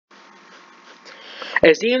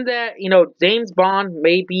It seems that, James Bond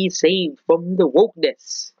may be saved from the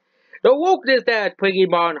wokeness. The wokeness that is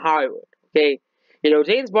plaguing on Hollywood, okay?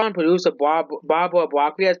 James Bond producer Barbara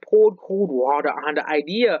Broccoli has poured cold water on the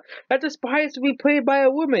idea that the spy is to be played by a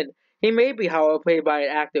woman. He may be, however, played by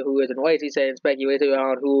an actor who isn't white, he said, and speculated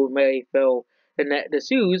on who may fill the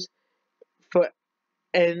shoes for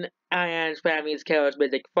and Ian's family's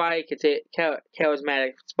charismatic spy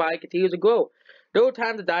continues to grow. No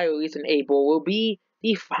Time to Die, released in April, will be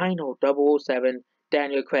the final 007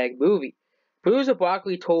 Daniel Craig movie. Producer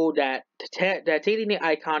Broccoli told that taking the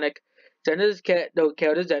iconic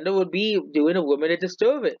character's gender would be doing a woman a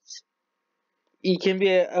disservice. He can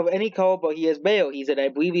be of any color, but he is male. He said, I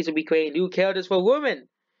believe he should be creating new characters for women.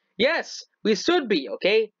 Yes, we should be,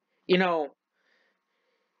 okay? You know,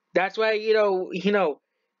 that's why,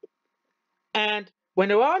 and when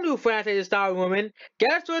there are new franchises starring women,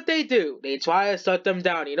 guess what they do? They try to shut them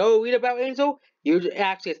down. Read about Angel? You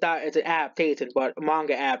actually start as an adaptation, but a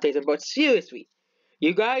manga adaptation. But seriously,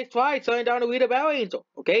 you guys tried shutting down the Read about Angel,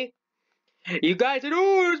 okay? You guys said,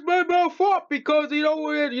 oh, it's my flop because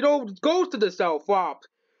Ghost of the Cell flopped,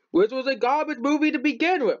 which was a garbage movie to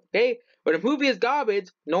begin with, okay? When a movie is garbage,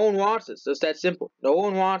 no one wants it. It's just that simple. No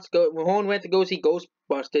one went to go see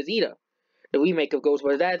Ghostbusters either. The remake of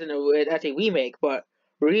Ghostbusters. That's a remake, but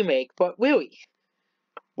really.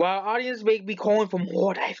 While audiences may be calling for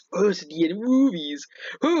more diversity in movies,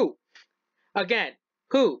 who? Again,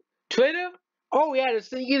 who? Twitter? Oh yeah,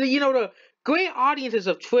 the great audiences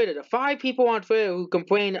of Twitter, the 5 people on Twitter who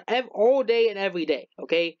complain all day and every day,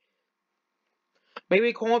 okay?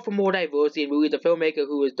 Maybe calling for more diversity in movies. The filmmaker,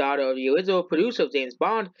 who is daughter of the original producer of James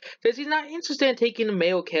Bond, says he's not interested in taking a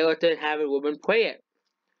male character and having women play it.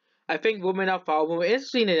 I think women are far more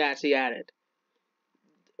interesting in that, she added.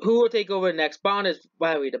 Who will take over the next Bond is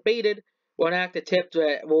widely debated. One actor tipped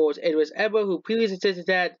that was Idris Elba, who previously insisted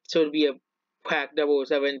that so to be a crack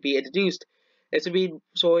 007 be introduced. It should be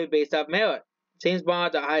solely based off merit. James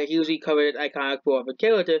Bond, a hugely coveted iconic beloved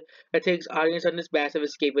character that takes audience on this massive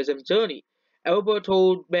escapism journey. Elba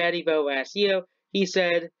told Maddie Bell last year, he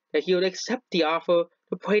said that he would accept the offer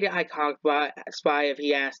to play the iconic spy if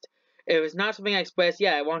he asked. If it's not something I express,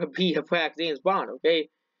 yeah, I want to be a crack James Bond, okay?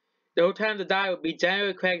 No Time to Die would be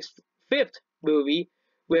Daniel Craig's 5th movie,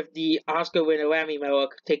 with the Oscar winner Rami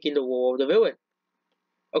Malek taking the role of the villain.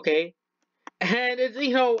 Okay? And it's,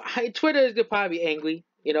 Twitter is gonna probably be angry,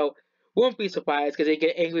 won't be surprised because they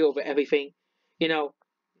get angry over everything.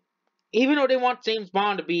 Even though they want James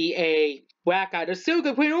Bond to be a black guy, they're still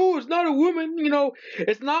complaining, oh, it's not a woman,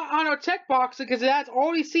 it's not on our checkbox because that's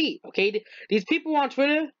all they see, okay? These people on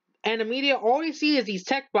Twitter and the media, all they see is these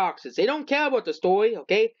check boxes. They don't care about the story,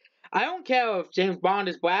 okay? I don't care if James Bond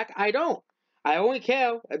is black. I don't. I only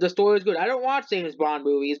care if the story is good. I don't watch James Bond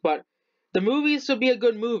movies, but the movies should be a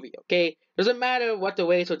good movie, okay? Doesn't matter what the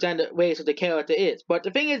race or the character is. But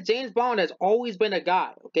the thing is, James Bond has always been a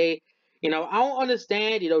guy, okay? I don't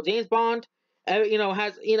understand, James Bond, has,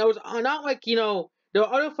 it's not like, there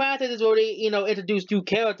are other franchises where they, introduce new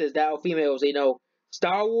characters that are females,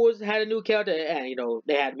 Star Wars had a new character, and,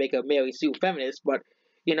 they had to make a Mary Sue feminist, but,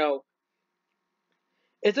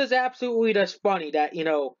 it's just absolutely just funny that,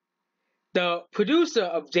 the producer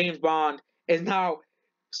of James Bond is now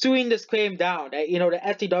suing this claim down that,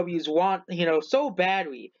 the SCWs want, so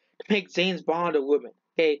badly to make James Bond a woman.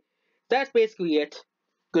 Okay, that's basically it.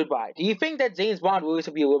 Goodbye. Do you think that James Bond really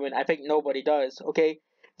should be a woman? I think nobody does, okay?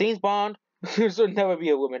 James Bond should never be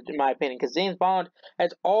a woman, in my opinion, because James Bond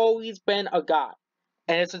has always been a guy.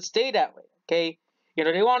 And it should stay that way, okay?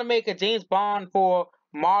 They want to make a James Bond for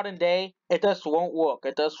modern day. It just won't work.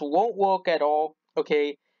 It just won't work at all,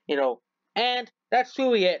 okay? And that's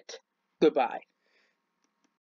truly it. Goodbye.